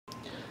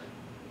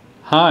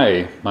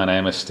Hi, my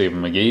name is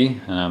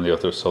Dieffenbachia and I'm the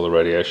author of Solar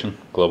Radiation,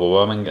 Global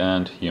Warming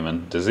and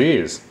Human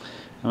Disease.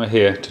 And we're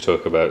here to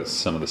talk about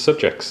some of the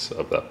subjects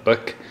of that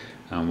book,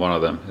 and one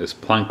of them is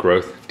plant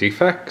growth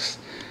defects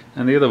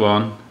and the other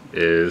one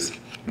is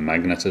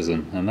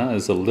magnetism, and that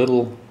is a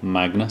little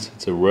magnet.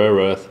 It's a rare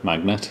earth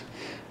magnet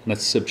and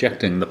it's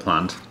subjecting the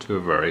plant to a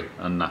very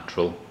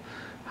unnatural,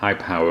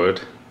 high-powered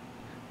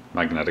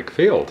magnetic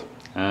field,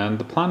 and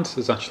the plant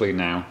is actually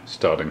now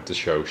starting to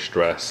show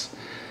stress.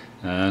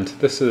 And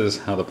this is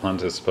how the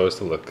plant is supposed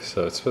to look.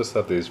 So it's supposed to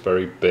have these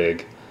very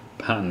big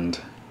patterned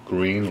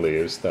green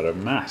leaves that are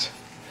matte,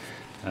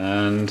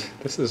 and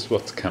this is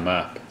what's come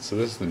up. So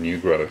this is the new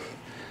growth.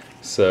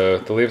 So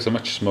the leaves are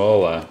much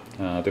smaller,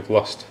 they've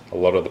lost a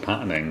lot of the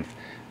patterning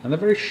and they're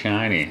very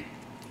shiny.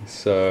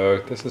 So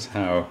this is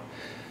how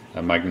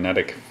a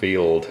magnetic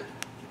field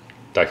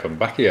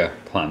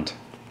Dieffenbachia plant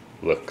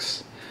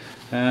looks,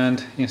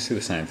 and you see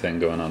the same thing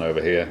going on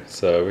over here.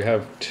 So we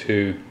have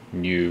two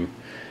new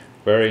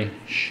very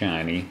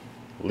shiny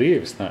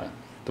leaves that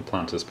the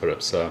plant has put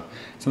up. So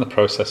it's in the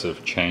process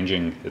of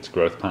changing its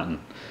growth pattern.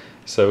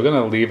 So we're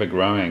going to leave it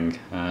growing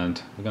and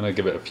we're going to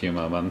give it a few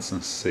more months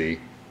and see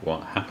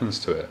what happens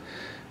to it.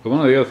 But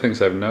one of the other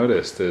things I've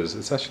noticed is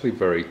it's actually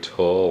very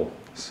tall.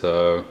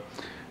 So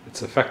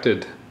it's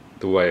affected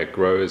the way it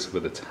grows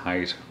with its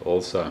height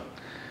also.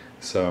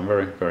 So I'm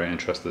very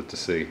interested to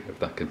see if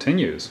that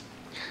continues.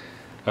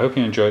 I hope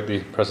you enjoyed the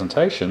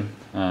presentation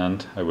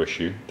and I wish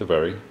you the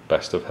very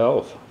best of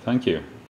health. Thank you.